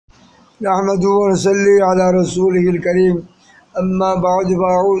نحمده ونصلي على رسوله الكريم أما بعد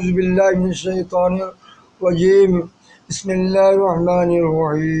فأعوذ بالله من الشيطان الرجيم بسم الله الرحمن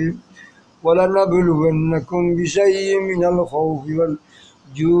الرحيم ولنبلونكم بشيء من الخوف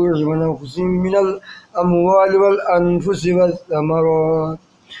والجوع ونقص من الأموال والأنفس والثمرات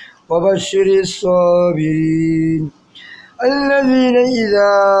وبشر الصابرين الذين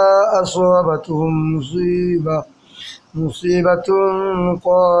إذا أصابتهم مصيبة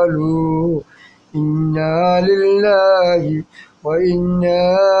قالوا إنا لله وإنا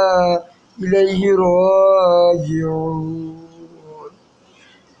إليه راجعون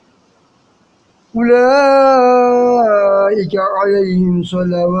أولئك عليهم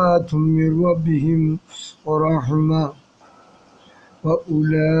صلوات من ربهم ورحمة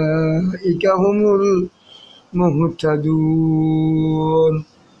وأولئك هم المهتدون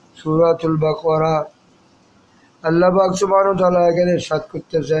سورة البقرة আল্লাহ পাক সুবহানাহু ওয়া তাআলা এখানে ইরশাদ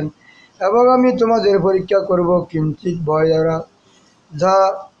করতেছেন, এবং আমি তোমাদের পরীক্ষা করব কিঞ্চিত ভয় দ্বারা, যা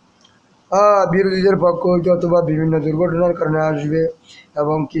বিরোধীদের পক্ষ হইতে অথবা বিভিন্ন দুর্ঘটনার কারণে আসবে,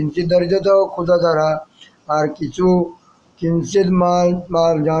 এবং কিঞ্চিত দারিদ্রতা ও ক্ষুধা দ্বারা, আর কিছু কিঞ্চিত মাল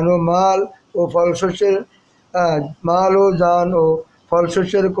ও ফলশস্যের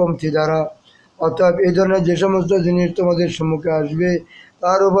ফলশস্যের কমতি দ্বারা। অর্থাৎ এই ধরনের যে সমস্ত জিনিস তোমাদের সম্মুখে আসবে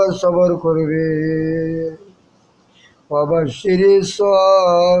তার উপর সবর করবে।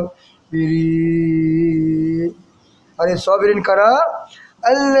 আরে সাবিরিন কারা?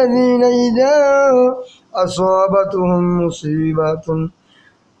 আল্লাযীনা ইযা আসাবাতুহুম মুসিবাতুন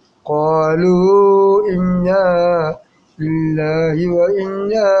ক্বালু ইন্না লিল্লাহি ওয়া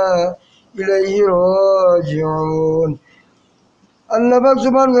ইন্না ইলাইহি রাজিউন। আল্লাহ পাক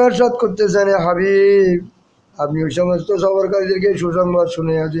সুবহানাহু ওয়া তাআলা ইরশাদ করতেছেন, হাবিব আপনি ওই সমস্ত সবরকারীদেরকে সুসংবাদ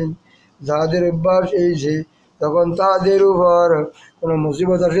শুনিয়ে দিন যাদের অভ্যাস এই যে তখন তাদের উপর কোনো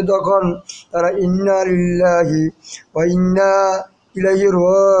মুসিবত আসে তখন তারা ইন্না লিল্লাহি ওয়া ইন্না ইলাইহি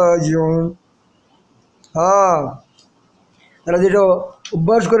রাজিউন, তারা যেটা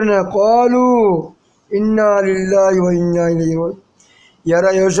অভ্যাস করে না, ক্বালু ইন্না লিল্লাহি ওয়া ইন্না ইলাইহি রাজিউন, ইয়ারা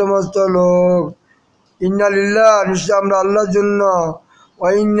এই সমস্ত লোক ইন্না লিল্লাহ নিশ্চয় আমরা আল্লাহর জন্য, ওয়া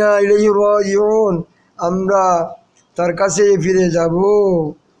ইন্না ইলাইহি রাজিউন আমরা তার কাছে ফিরে যাব।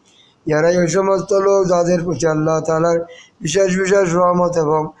 ইয়ারাই ওই সমস্ত লোক যাদের প্রতি আল্লাহ তাআলার বিশেষ বিশেষ রহমত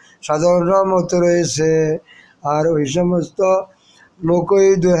এবং সাধারণ রহমত রয়েছে, আর ওই সমস্ত লোকই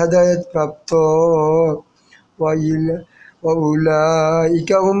হেদায়েত প্রাপ্ত।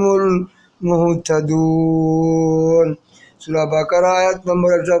 উলাইকা হুমুল মুহতাদুন। সূরা বাকারা আয়াত নম্বর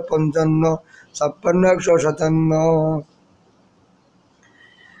 155, 56, 157।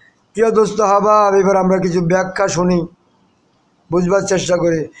 প্রিয় দোস্ত হাবাব, এবার আমরা কিছু ব্যাখ্যা শুনি, বুঝবার চেষ্টা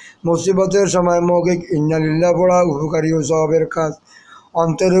করি। মুসিবতের সময় মৌখিক ইন্না লিল্লাহ পড়া উপকারী ও সওয়াবের কাজ,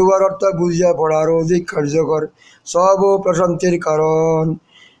 অন্তরে উহার অর্থ বুঝিয়া পড়া আরও অধিক কার্যকর, সওয়াব ও প্রশান্তির কারণ।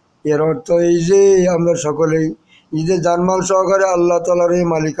 এর অর্থ এই যে আমরা সকলেই নিজের জানমাল সহকারে আল্লাহ তাআলার এই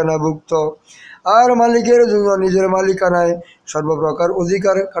মালিকানাভুক্ত, আর মালিকের জন্য নিজের মালিকানায় সর্বপ্রকার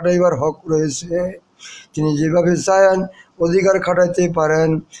অধিকার খাটাইবার হক রয়েছে। তিনি যেভাবে চান অধিকার খাটাইতে পারেন,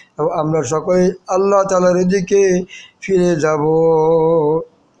 এবং আমরা সকলেই আল্লাহ তাআলার দিকে ফিরে যাব,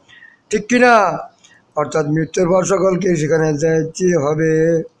 ঠিক কিনা? অর্থাৎ মৃত্যুর পর সকলকে সেখানে যাইতে হবে।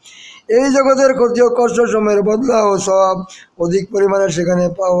 এই জগতের ক্ষতি ও কষ্ট সময়ের বদলা ও সব অধিক পরিমাণে সেখানে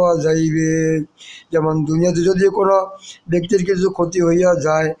পাওয়া যাইবে। যেমন দুনিয়াতে যদি কোনো ব্যক্তির কিছু ক্ষতি হইয়া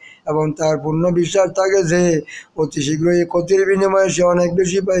যায় এবং তার পূর্ণ বিশ্বাস থাকে যে অতি শীঘ্রই এই ক্ষতির বিনিময়ে সে অনেক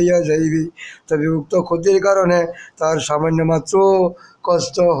বেশি পাইয়া যাইবে, তবে উক্ত ক্ষতির কারণে তার সামান্য মাত্র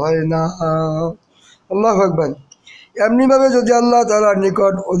কষ্ট হয় না। আল্লাহু আকবার। এমনিভাবে যদি আল্লাহ তাআলার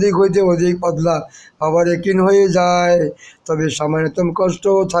নিকট অধিক হইতে অধিক পাতলা আবার একিন হয়ে যায়, তবে সামান্যতম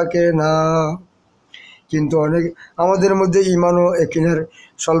কষ্টও থাকে না। কিন্তু আমাদের মধ্যে ঈমান ও একিনের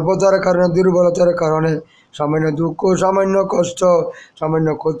স্বল্পতার কারণে, দুর্বলতার কারণে সামান্য দুঃখ, সামান্য কষ্ট, সামান্য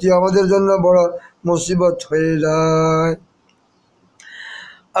ক্ষতি আমাদের জন্য বড় মুসিবত হয়ে যায়।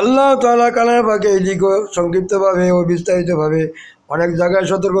 আল্লাহ তাআলা কালামে পাকে এই দিকও সংক্ষিপ্তভাবে ও বিস্তারিতভাবে অনেক জায়গায়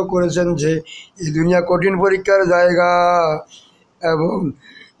সতর্ক করেছেন যে এই দুনিয়া কঠিন পরীক্ষার জায়গা, এবং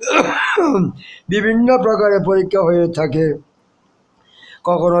বিভিন্ন প্রকারে পরীক্ষা হয়ে থাকে।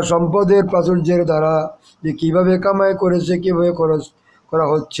 কখনো সম্পদের প্রাচুর্যের দ্বারা, যে কীভাবে কামাই করেছে, কীভাবে খরচ করা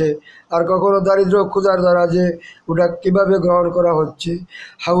হচ্ছে, আর কখনো দারিদ্র ক্ষুধার দ্বারা যে ওটা কীভাবে গ্রহণ করা হচ্ছে,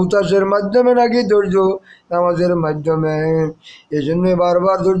 হাউতাসের মাধ্যমে নাকি ধৈর্য নামাজের মাধ্যমে। এই জন্য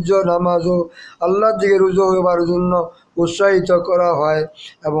বারবার ধৈর্য, নামাজ ও আল্লাহর দিকে রুজু হবার জন্য উৎসাহিত করা হয়,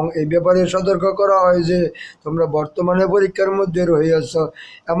 এবং এই ব্যাপারে সতর্ক করা হয় যে তোমরা বর্তমানে পরীক্ষার মধ্যে রহিয়াছ,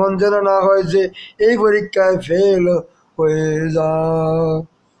 এমন যেন না হয় যে এই পরীক্ষায় ফেল হয়ে যাও।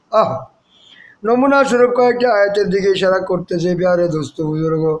 নমুনা স্বরূপ কয়েকটি আয়াতের দিকে ইশারা করতেছে প্যারে দোস্ত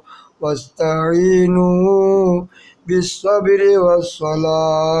বুজুর্গ। ওয়াস্তাইনু বিসসাবরি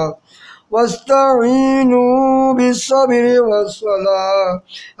ওয়াসসালাহ, ওয়াস্তাইনু বিসসাবরি ওয়াসসালাহ,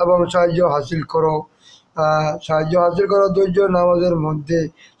 এবং সাহায্য হাসিল করো, সাহায্য হাসিল করো ধৈর্য নামাজের মধ্যে।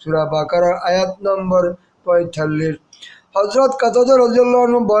 সূরা বাকারার আয়াত নম্বর 45। হযরত কাতাদা রাদিয়াল্লাহু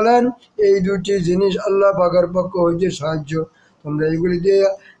আনহু বলেন, এই দুটি জিনিস আল্লাহ পাকের পক্ষ হইতে সাহায্য, তোমরা এইগুলি দিয়ে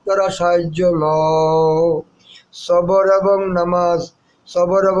তারা সাহায্য লও। সবর এবং নামাজ,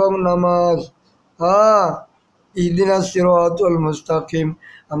 সবর এবং নামাজ। হ্যাঁ, ইহদিনাস সিরাতাল মুস্তাকিম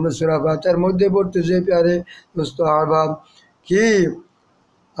আমরা সূরা ফাতিহার মধ্যে পড়তেছি প্যারে দোস্ত আহবাব। কি?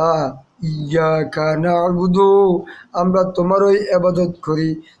 হ্যাঁ, ইয়াকা না'বুদু, আমরা তোমারই ইবাদত করি,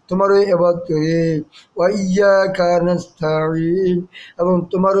 তোমারই ইবাদত করি। ওয়া ইয়াকা নাস্তাঈন, এবং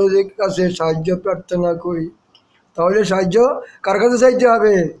তোমারই কাছে সাহায্য প্রার্থনা করি। তাহলে সাহায্য কার কাছে চাইতে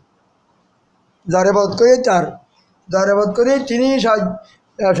হবে? যার ইবাদত করি তার, যার ইবাদত করি তিনি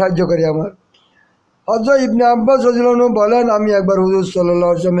সাহায্য করি আমার। হযরত ইবনে আব্বাস রাদিয়াল্লাহু আনহু বলেন, আমি একবার হুজুর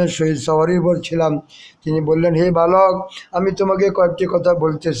সাল্লাল্লাহু আলাইহি ওয়াসাল্লামের সহিত সওয়ারির উপর ছিলাম। তিনি বললেন, হে বালক, আমি তোমাকে কয়েকটি কথা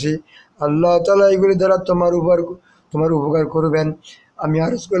বলতেছি, আল্লাহ তাআলা এগুলি দ্বারা তোমার উপকার করবেন। আমি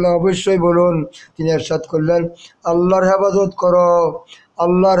আরজ করলাম, অবশ্যই বলুন। তিনি ইরশাদ করলেন, আল্লাহর হেফাজত করো,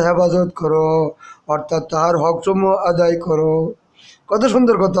 আল্লাহর হেফাজত করো, অর্থাৎ তাহার হকসমূহ আদায় করো। কত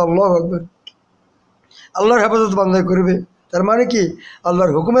সুন্দর কথা! আল্লাহু আকবার। আল্লাহর হেফাজত বান্দায় করবে, তার মানে কি?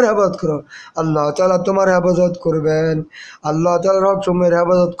 আল্লাহর হুকুমের হেফাজত করো, আল্লাহ তাআলা তোমার হেফাজত করবেন। আল্লাহ তাআলার হকসমূহের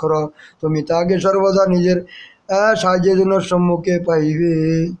হেফাজত করো, তুমি তাকে সর্বদা নিজের সাহায্যের জন্য সম্মুখে পাইবে।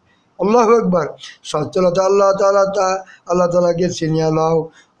 আল্লাহু আকবার। সচ্ছলতা আল্লাহ তাআলাকে চিনিয়া লও,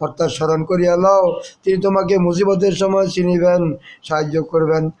 অর্থাৎ স্মরণ করিয়া লও, তিনি তোমাকে মুসিবতের সময় চিনিবেন, সাহায্য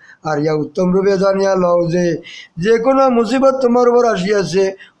করবেন। আর ইয়া উত্তম রূপে জানিয়া লও যে যে কোনো মুসিবত তোমার উপর আসিয়াছে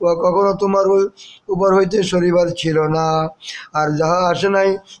ও কখনো তোমার উপর হইতে সরিবার ছিল না, আর যাহা আসে নাই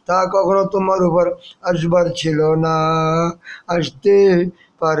তাহা কখনো তোমার উপর আসবার ছিল না, আসতে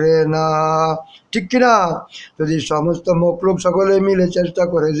পারে না। ঠিক কিনা? যদি সমস্ত মখলুক সকলে মিলে চেষ্টা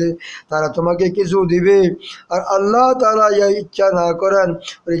করে যে তারা তোমাকে কিছু দিবে, আর আল্লাহ তাআলা ইচ্ছা না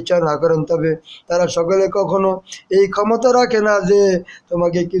করেন, তবে তারা সকলে কখনো এই ক্ষমতা রাখে না যে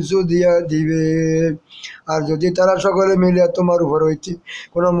তোমাকে কিছু দিয়া দিবে। আর যদি তারা সকলে মিলে তোমার উপর হইতে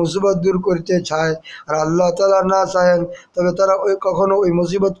কোনো মুসিবত দূর করতে চায়, আর আল্লাহ তাআলা না চাহেন, তবে তারা কখনো ওই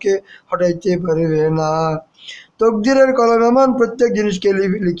মুসিবতকে হটাইতে পারবে না। তকদিরের কলম এমন প্রত্যেক জিনিসকে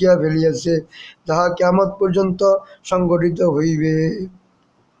লিখিয়া ফেলিয়াছে যাহা কিয়ামত পর্যন্ত সংগঠিত হইবে।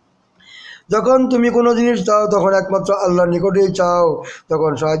 যখন তুমি কোনো জিনিস চাও তখন একমাত্র আল্লাহর নিকটেই চাও,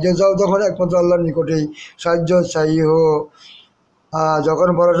 যখন সাহায্য চাও তখন একমাত্র আল্লাহর নিকটেই সাহায্য চাইও। যখন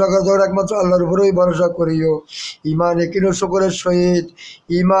ভরসা করো তখন একমাত্র আল্লাহর উপরেই ভরসা করিও। ইমান একিন ও শুকরের সহিত,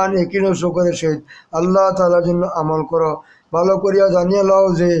 ইমান একিন ও শুকরের সহিত আল্লাহ তাআলার জন্য আমল করো। ভালো করিয়া জানিয়ে লও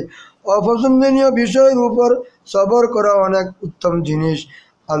যে অপছন্দনীয় বিষয়ের উপর সবর করা অনেক উত্তম জিনিস।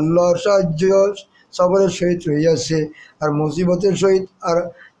 আল্লাহর সাহায্য সবরের সহিত রহিয়াছে, আর মুসিবতের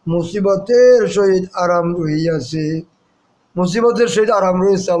সহিত আরাম রহিয়াছে। মুসিবতের সহিত আরাম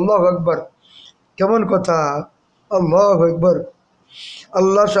রয়েছে। আল্লাহু আকবার। কেমন কথা! আল্লাহু আকবার।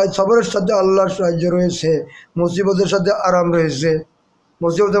 সবরের সাথে আল্লাহর সাহায্য রয়েছে, মুসিবতের সাথে আরাম রয়েছে।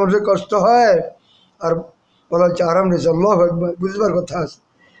 মুসিবতের মধ্যে কষ্ট হয়, আর বলা হচ্ছে আরাম রয়েছে। আল্লাহু আকবার। বুঝবার কথা আছে।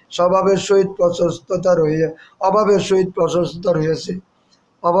 অভাবের সহিত প্রশস্ততা রয়েছে।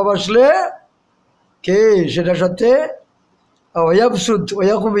 অভাব আসলে কে সেটার সাথে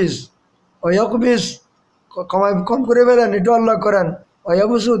কম করে ফেলেন, একটু আল্লাহ করেন।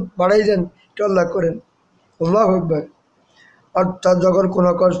 ওয়াবসুদ বাড়াই দেন, একটু আল্লাহ করেন। আল্লাহু আকবার। অর্থাৎ যখন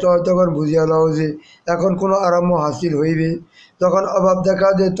কোনো কষ্ট হয় তখন বুঝিয়া লও যে এখন কোনো আরাম্য হাসিল হইবে। যখন অভাব দেখা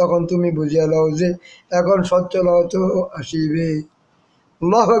দেয় তখন তুমি বুঝিয়া লও যে এখন সচ্ছলতা আসিবে।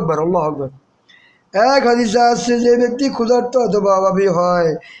 আল্লাহু আকবার, আল্লাহু আকবার। এক হাদিসে আসছে, যে ব্যক্তি ক্ষুধার্ত অথবা অভাবী হয়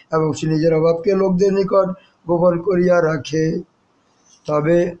এবং সে নিজের অভাবকে লোকদের নিকট গোপন করিয়া রাখে,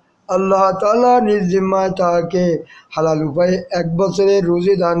 তবে আল্লাহ তাআলা নিজ জিম্মায় তাহাকে হালাল উপায়ে 1 বছরের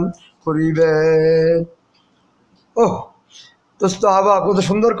রুজি দান করিবেন। ওহ দোস্ত আহবাব, কত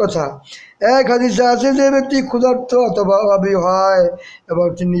সুন্দর কথা! এক হাদিসে আছে, যে ব্যক্তি ক্ষুধার্ত অথবা অভাবী হয় এবং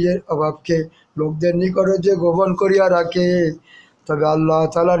নিজের অভাবকে লোকদের নিকট হইতে গোপন করিয়া রাখে, তবে আল্লাহ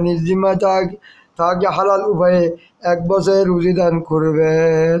তাআলা নিজ জিম্মায় তাহাকে হালাল উপায়ে 1 বছরের রুজি দান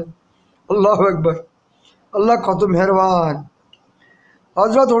করবেন। আল্লাহু আকবার। আল্লাহ কত মেহেরবান।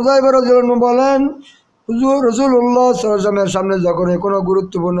 হযরত হুযায়ফা রাদিয়াল্লাহু আনহু বলেন, হুজুর রাসূলুল্লাহ সাল্লাল্লাহু আলাইহি ওয়াসাল্লামের সামনে যখন কোনো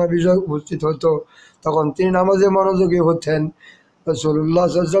গুরুত্বপূর্ণ বিষয় উপস্থিত হতো তখন তিনি নামাজে মনোযোগী হতেন। রাসূলুল্লাহ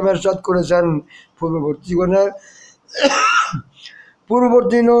সাল্লাল্লাহু আলাইহি ওয়াসাল্লাম ইরশাদ করেছেন,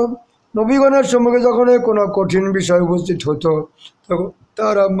 পূর্ববর্তী নবীগণের সম্মুখে যখন কোনো কঠিন বিষয় উপস্থিত হতো তখন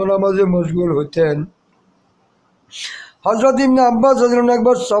তারা নামাজে মশগুল হতেন। হযরত ইবনে আব্বাস রাদিয়াল্লাহু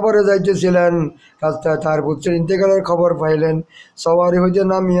একবার সফরে যাইতেছিলেন, রাস্তায় তার পুত্রের ইন্তেকালের খবর পাইলেন। সওয়ারি হইতে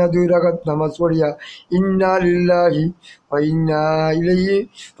নামিয়া 2 রাকাত নামাজ পড়িয়া ইন্না লিল্লাহি ওয়া ইন্না ইলাইহি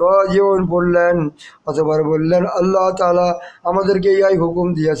রাজিউন পড়লেন। অতঃপর বললেন, আল্লাহ তাআলা আমাদেরকে এই হুকুম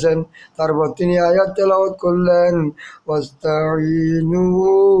দিয়েছেন। তারপর তিনি আয়াত তেলাওয়াত করলেন, ওয়াস্তাঈনু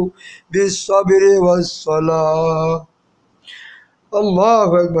বিস-সাবরি ওয়াস-সালাহ।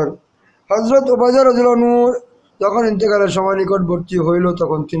 আল্লাহু আকবার। হযরত উবাইদা রাদিয়াল্লাহু আনহু যখন ইন্তেকালের সময় নিকটবর্তী হইল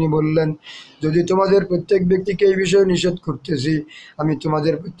তখন তিনি বললেন, যদি তোমাদের প্রত্যেক ব্যক্তিকে এই বিষয়ে নিষেধ করতেছি, আমি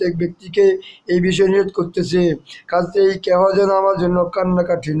তোমাদের প্রত্যেক ব্যক্তিকে এই বিষয়ে নিষেধ করতেছি, কাজেই কেহ যেন আমার জন্য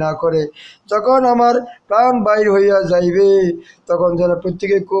কান্নাকাটি না করে। যখন আমার প্রাণ বাইর হইয়া যাইবে তখন যেন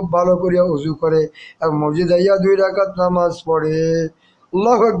প্রত্যেকে খুব ভালো করিয়া ওযু করে এবং মসজিদে যাইয়া 2 রাকাত নামাজ পড়ে।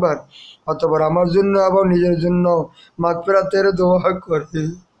 আল্লাহু আকবার। অতঃপর আমার জন্য এবং নিজের জন্য মাগফিরাতের দোয়া করে।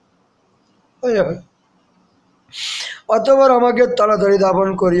 অতঃপর আমাকে তাড়াতাড়ি দাফন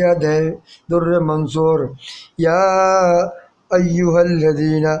করিয়া দেয়। দুররে মনসুর, ইয়া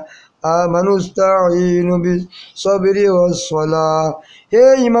আইয়ুহাল্লাযীনা আমানুস্তাঈনু বিস-সাবরি ওয়াস-সালাহ। হে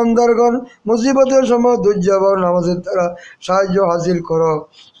ঈমানদারগণ, মুসিবতের সময় ধৈর্য এবং নামাজের দ্বারা সাহায্য হাসিল করো।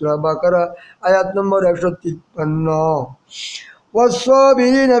 সূরা বাকারা আয়াত নম্বর 153।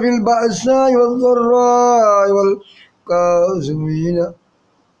 ওয়াস-সাবিরিনা ফিল বা'সাই ওয়াদ-দাররাই ওয়াল কাযিমিনা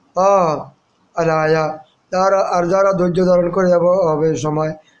আল-আয়া। যারা ধৈর্য ধারণ করে হবে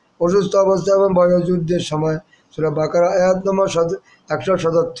সময়, অসুস্থ অবস্থা এবং বয়োযুদ্ধের সময়। সূরা বাকারা আয়াত নম্বর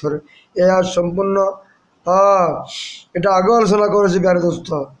 177। এই আয়াত সম্পূর্ণ এটা আগেও আলোচনা করেছি প্যারে দোস্ত।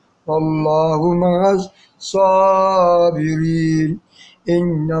 আল্লাহু মা'আস সাবিরিন,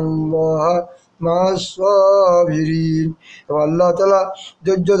 ইন্নাল্লাহা মা'আস সাবিরিন। এবং আল্লাহ তাআলা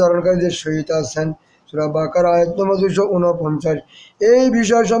ধৈর্য ধারণকারীদের সহিত আছেন। সূরা বাকারা আয়াত নম্বর 249। এই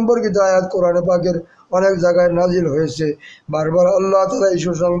বিষয় সম্পর্কিত আয়াত কোরআনে পাকের অনেক জায়গায় নাজিল হয়েছে। বারবার আল্লাহ তাআলা এই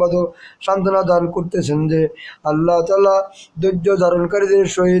সুসংবাদ ও সান্ত্বনা দান করতেছেন যে আল্লাহ তাআলা ধৈর্য ধারণকারীদের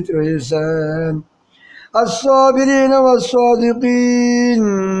সহিত রয়েছেন। আস-সাবিরিন ওয়াস-সাদিকিন।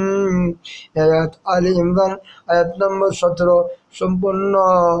 আয়াত আলী ইমরান আয়াত নম্বর 17 সম্পূর্ণ।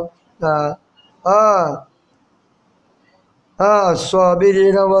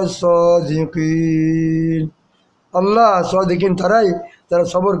 আস-সাবিরিন ওয়াস-সাদিকিন। আল্লাহ সাদিকিন তারাই যারা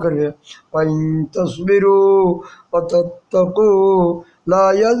সবর করবে। ওয়াইন তাসবিরু ওয়া তাত্তাকু লা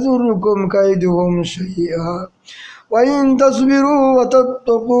ইয়াযুরুকুম কাইদুহুম শাইআ। ওয়াইন তাসবিরু ওয়া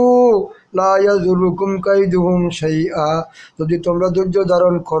তাত্তাকু লা ইয়াযুরুকুম কাইদুহুম শাইআ। যদি তোমরা ধৈর্য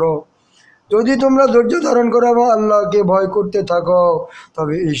ধারণ করো এবং আল্লাহকে ভয় করতে থাকো,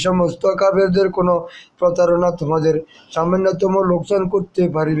 তবে এই সমস্ত কাফেরদের কোনো প্রতারণা তোমাদের সামান্যতম লোকসান করতে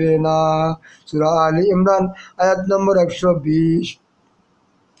পারবে না। সূরা আলী ইমরান আয়াত নম্বর 120।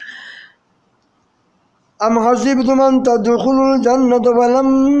 أم حسبتم أن تدخلوا الجنة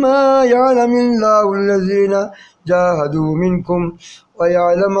ولما يعلم الله الذين جاهدوا منكم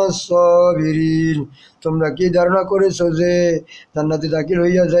ويعلم الصابرين। তোমরা কি ধারণা করেছো যে জান্নাতে দাখিল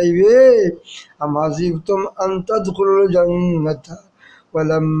হইয়া যাইবে? আম হাসিবতুম আন তাদখুলুল জান্নাতা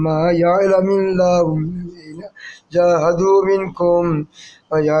ওয়ালাম্মা ইয়ালামিল্লাহু আল্লাযীনা জাহাদু মিনকুম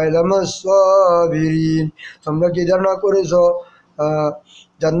ওয়া ইয়ালামাস সাবিরিন। তোমরা কি ধারণা করেছো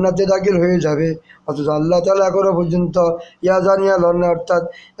জান্নাতে দাখিল হয়ে যাবে, অথচ আল্লাহ তাআলা এখনো পর্যন্ত ইয়া জানিয়া লন নাই, অর্থাৎ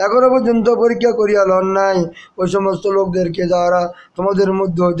এখনো পর্যন্ত পরীক্ষা করিয়া লন নাই ওই সমস্ত লোকদেরকে যারা তোমাদের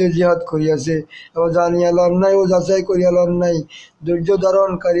মধ্যে হইতে জিহাদ করিয়াছে, এবং জানিয়া লন নাই ও যাচাই করিয়া লন নাই ধৈর্য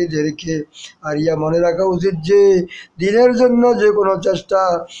ধারণকারীদেরকে। আর ইয়া মনে রাখা উচিত যে দিনের জন্য যে কোনো চেষ্টা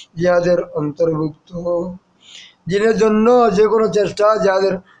জিহাদের অন্তর্ভুক্ত। দিনের জন্য যে কোনো চেষ্টা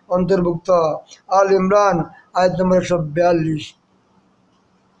জিহাদের অন্তর্ভুক্ত। আল ইমরান আয়াত নম্বর 142।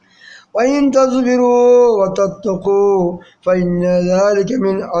 وإن تصبروا وتتقوا فإن ذلك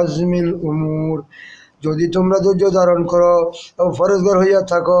من عزم الأمور। যদি তোমরা ধৈর্য ধারণ করো এবং ফরজগার হইয়া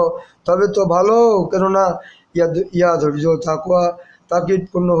থাকো তবে তো ভালো, কেননা ইয়া ধৈর্য তাকওয়া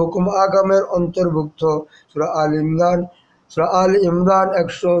তাকিদপূর্ণ হুকুম আকামের অন্তর্ভুক্ত। সূরা আল ইমরান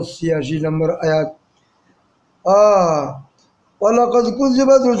 186 নম্বর আয়াত। ওয়ালাকাদ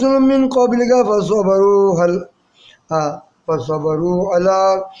কুযিবাত রুসুলুম মিন ক্বাবলিকা فصبروا على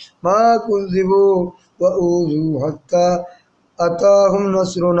ما كذبوا وأوذوا حتى আতাহুম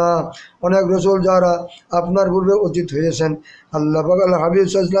নাসরুনা। অনেক রসুল যারা আপনার পূর্বে অতীত হয়েছেন, আল্লাহ পাক আল হাবিব সাল্লাল্লাহু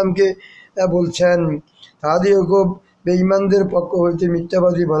আলাইহি ওয়াসাল্লামকে বলছেন তাদেরকে খুব বেঈমানদের পক্ষ হইতে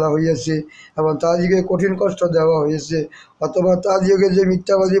মিথ্যাবাদী বলা হইয়াছে এবং তাদিকে কঠিন কষ্ট দেওয়া হয়েছে, অথবা তাদিকে যে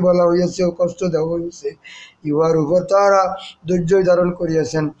মিথ্যাবাদী বলা হইয়াছে ও কষ্ট দেওয়া হয়েছে, ইহার উপর তাহারা ধৈর্য ধারণ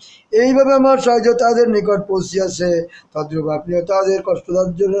করিয়াছেন। এইভাবে আমার সাহায্য তাদের নিকট পৌঁছিয়াছে, তদ্রূপ আপনিও তাদের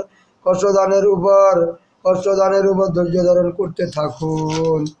কষ্টদানের উপর ধৈর্য ধারণ করতে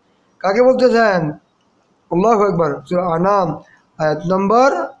থাকুন। কাকে বলতেছেন? আল্লাহু আকবার। সূরা আনাম আয়াত নম্বর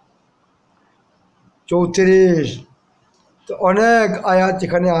 34। তো অনেক আয়াত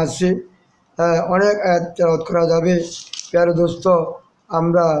এখানে আছে, অনেক আয়াত তেলাওয়াত করা যাবে। প্যারে দোস্ত,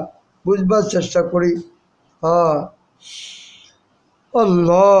 আমরা বুঝবার চেষ্টা করি। হ্যাঁ,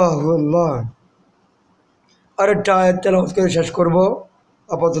 আল্লাহ আল্লাহ। আরেকটা আয়াত তেলাওয়াত করে শেষ করব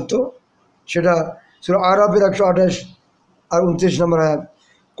আপাতত, সেটা সূরা আরাফের 128 আর 29 নম্বর আয়াত।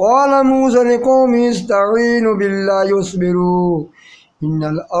 قال موسى لقومه استعينوا بالله واصبروا إن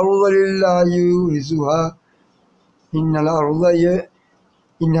الأرض لله يورثها إن الأرض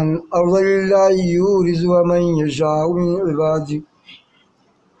لله يورثها من يشاء من عباده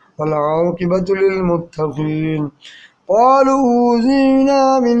والعاقبة للمتقين قالوا أوذينا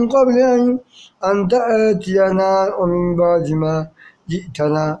من قبل أن تأتينا ومن بعد ما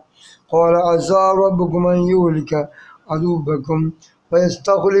جئتنا قال عسى ربكم أن يهلك عدوكم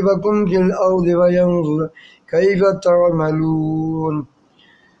ويستخلفكم في الأرض وينظر كيف تعملون।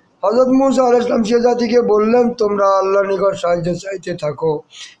 হযরত মূসা আলাইহিস সালাম সে জাতিকে বললেন, তোমরা আল্লাহর নিকট সাহায্য চাইতে থাকো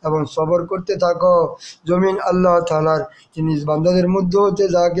এবং সবর করতে থাকো। জমিন আল্লাহ তাআলার, তিনি বান্দাদের মধ্য হতে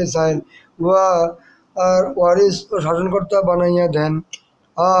যাকে চান উহা আর ওয়ারিস ও শাসনকর্তা বানাইয়া দেন।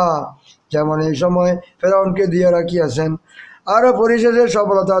 যেমন এই সময় ফেরাউনকে দিয়ে রাখিয়াছেন। আর পরিশেষে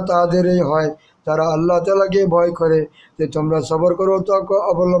সফলতা তাদেরই হয় যারা আল্লাহ তাআলাকে ভয় করে। যে তোমরা সবর করো, তাকে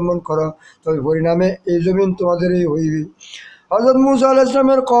অবলম্বন করো, তবে পরিণামে এই জমিন তোমাদেরই হইবে। হযরত মূসা আলাইহিস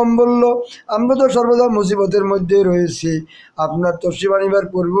সালামের কওম বলল, আমরা তো সর্বদা মুসিবতের মধ্যে রয়েছি। আপনার তসরিফ আনিবার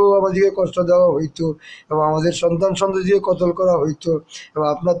পূর্বেও আমাদেরকে কষ্ট দেওয়া হইতো এবং আমাদের সন্তান সন্ততিকে কতল করা হইতো, এবং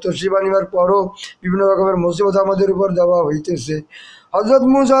আপনার তসরিফ আনিবার পরও বিভিন্ন রকমের মুসিবত আমাদের উপর দেওয়া হইতেছে। হযরত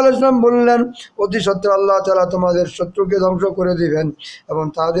মূসা আলাইহিস সালাম বললেন, অতি সত্য আল্লাহ তাআলা তোমাদের শত্রুকে ধ্বংস করে দিবেন এবং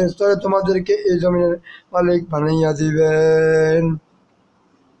তাদের স্তরে তোমাদেরকে এই জমিনের মালিক বানাইয়া দিবেন।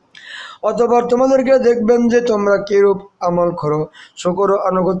 অতঃপর তোমাদেরকে দেখবেন যে তোমরা কিরূপ আমল করো, শুকর ও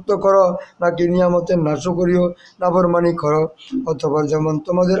আনুগত্য করো নাকি নিয়ামতের নাশকরিও নাফরমানি করো। অতঃপর যেমন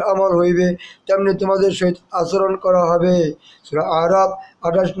তোমাদের আমল হইবে তেমনি তোমাদের সহিত আচরণ করা হবে। সূরা আরাফ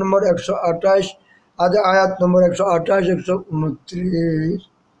 28 নম্বর 128 আয়াত নম্বর 128 129।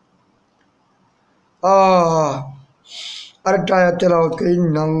 আরেকটা আয়াত তেলাওয়াত করি।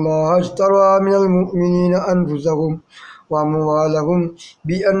 ইন্নাল্লাহা আশতারা মিনাল মুমিনিনা আনফুসাহুম ওয়া আমওয়ালাহুম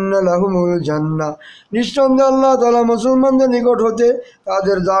বিআন্না লাহুমুল জান্নাহ। নিঃসন্দেহে আল্লাহ তাআলা মুসলমানদের নিকট হতে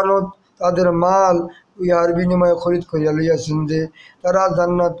তাদের জান ও তাদের মাল ইহার বিনিময়ে খরিদ করিয়া লইয়াছেন যে তারা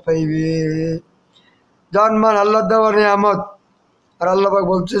জান্নাত পাইবে। জান মাল আল্লাহর দেওয়া নিয়ামত, আর আল্লাহ পাক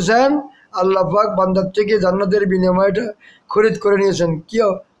বলতেছেন আল্লাহ পাক বান্দার থেকে জান্নাতের বিনিময়টা খরিদ করে নিয়েছেন। কি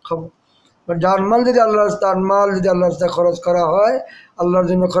খবর? জানমাল যদি আল্লাহর রাস্তায় খরচ করা হয়, আল্লাহর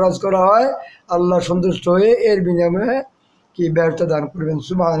জন্য খরচ করা হয়, আল্লাহ সন্তুষ্ট হয়ে এর বিনিময়ে কি ব্যর্থ দান করবেন।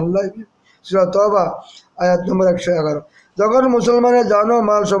 সুবহানাল্লাহ। সূরা তওবা আয়াত নম্বর 111। যখন মুসলমানের জান ও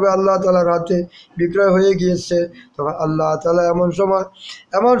মাল সবে আল্লাহ তাআলার হাতে বিক্রয় হয়ে গিয়েছে, তখন আল্লাহ তাআলা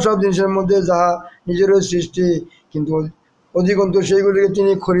এমন সব জিনিসের মধ্যে যাহা নিজেরও সৃষ্টি, কিন্তু অধিকন্তু সেইগুলিকে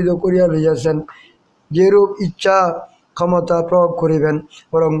তিনি খরিদ করিয়া লইয়াছেন, যেরূপ ইচ্ছা ক্ষমতা প্রয়োগ করিবেন।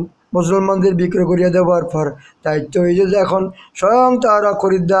 বরং মুসলমানদের বিক্রয় করিয়া দেওয়ার পর দায়িত্ব হয়েছে যে এখন স্বয়ং তারা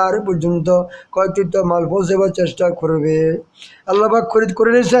খরিদ্দার পর্যন্ত কয়েকটি মাল পৌঁছাবার চেষ্টা করবে। আল্লাহ পাক খরিদ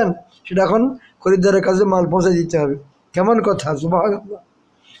করে নিয়েছেন, সেটা এখন খরিদ্দারের কাছে মাল পৌঁছে দিতে হবে। কেমন কথা! সুবহানাল্লাহ,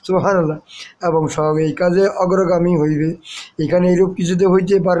 সুবহানাল্লাহ। এবং সব এই কাজে অগ্রগামী হইবে। এখানে এইরূপ কিছুতে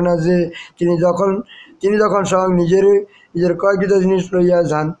হইতে পারে না যে তিনি যখন স্বয়ং নিজের কয়েকটি জিনিস লইয়া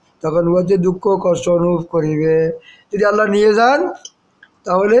যান, তখন উহাতে দুঃখ কষ্ট অনুভব করিবে। যদি আল্লাহ নিয়ে যান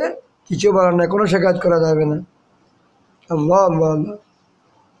তাহলে কিছু বলার নাই, কোনো শেখায়ত করা যাবে না। আল্লাহ আল্লাহ আল্লাহ।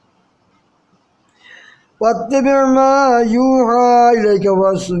 ওয়াত্তাবি' মা ইউহা ইলাইকা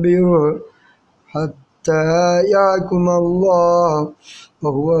ওয়াসবির হাত্তা ইয়াহকুমাল্লাহ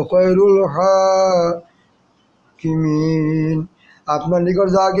ওয়া হুয়া খায়রুল হাকিমিন। আপনার নিকট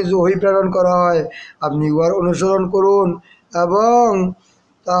যা কিছু ওহী প্রেরণ করা হয় আপনি উহার অনুসরণ করুন এবং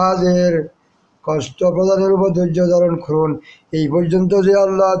তাহাদের কষ্ট প্রদানের উপর ধৈর্য ধারণ করুন, এই পর্যন্ত যে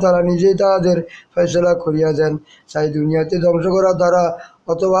আল্লাহ তাআলা নিজেই তাহাদের ফয়সালা করিয়া দেন, চাই দুনিয়াতে ধ্বংস করার দ্বারা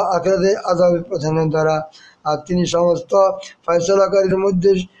অথবা আখিরাতে আযাব প্রদানের দ্বারা। আর তিনি সমস্ত ফয়সালাকারীর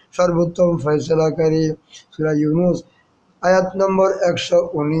মধ্যে সর্বোত্তম ফয়সালাকারী। সূরা ইউনূস আয়াত নম্বর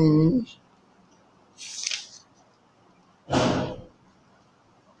 119।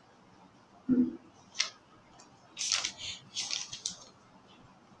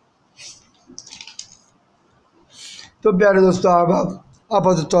 তো প্যারে দোস্ত আহবাব,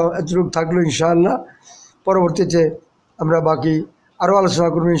 আপাতত এতটুকু থাকলো। ইনশাআল্লাহ পরবর্তীতে আমরা বাকি আরও আলোচনা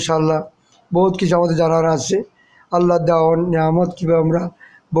করবো ইনশাআল্লাহ। বহুত কিছু আমাদের জানার আছে, আল্লাহ দেওয়ার নিয়ামত কীভাবে আমরা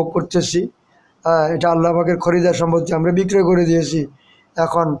ভোগ করতেছি। এটা আল্লাহ পাকের খরিদার সম্পত্তি, আমরা বিক্রয় করে দিয়েছি,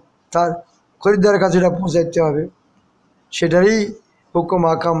 এখন তার খরিদ্দারের কাছে এটা পৌঁছাইতে হবে। সেটারই হুকুম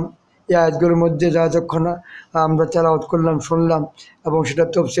আকাম এই আয়াতগুলোর মধ্যে যা যতক্ষণ আমরা তেলাওয়াত করলাম, শুনলাম, এবং সেটা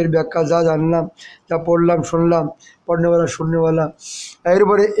তফসির ব্যাখ্যা যা জানলাম, যা পড়লাম, শুনলাম, পড়নেওয়ালা শুননেওয়ালা, এর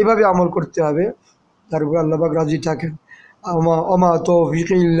উপরে এভাবে আমল করতে হবে, তার উপর আল্লাহ পাক রাজি থাকেন। ওমা তৌফিক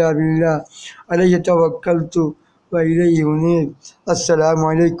ইল্লা বিল্লাহ আলাইহি তাওয়াক্কালতু ওয়া ইলাইহি উনীব। আসসালামু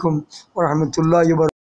আলাইকুম ওয়া রাহমাতুল্লাহি ওয়া বারাকাতুহু।